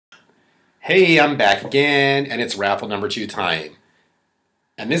Hey, I'm back again, and it's raffle number 2 time.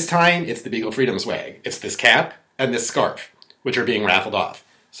 And this time, it's the Beagle Freedom Swag. It's this cap and this scarf, which are being raffled off.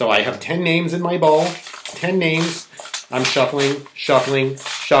 So I have 10 names in my bowl, 10 names. I'm shuffling, shuffling,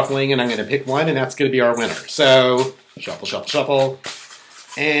 shuffling, and I'm going to pick one, and that's going to be our winner. So, shuffle, shuffle, shuffle.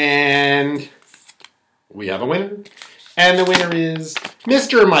 And we have a winner. And the winner is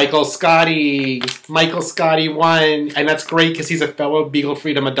Mr. Michael Scotty. Michael Scotty won, and that's great because he's a fellow Beagle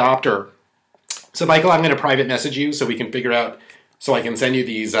Freedom adopter. So, Michael, I'm going to private message you so we can figure out, so I can send you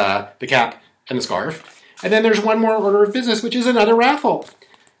these, the cap and the scarf. And then there's one more order of business, which is another raffle.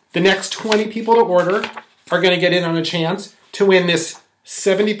 The next 20 people to order are going to get in on a chance to win this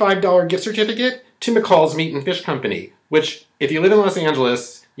 $75 gift certificate to McCall's Meat and Fish Company, which, if you live in Los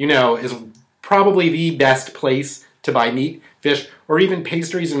Angeles, you know is probably the best place to buy meat, fish, or even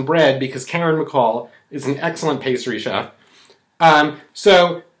pastries and bread, because Karen McCall is an excellent pastry chef.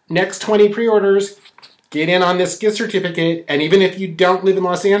 So next 20 pre-orders, get in on this gift certificate, and even if you don't live in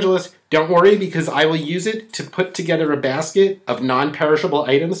Los Angeles, don't worry, because I will use it to put together a basket of non-perishable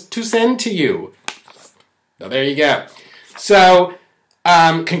items to send to you. So there you go. So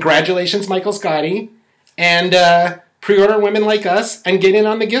congratulations, Michael Scotty, and pre-order Women Like Us and get in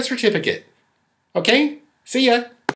on the gift certificate. Okay? See ya.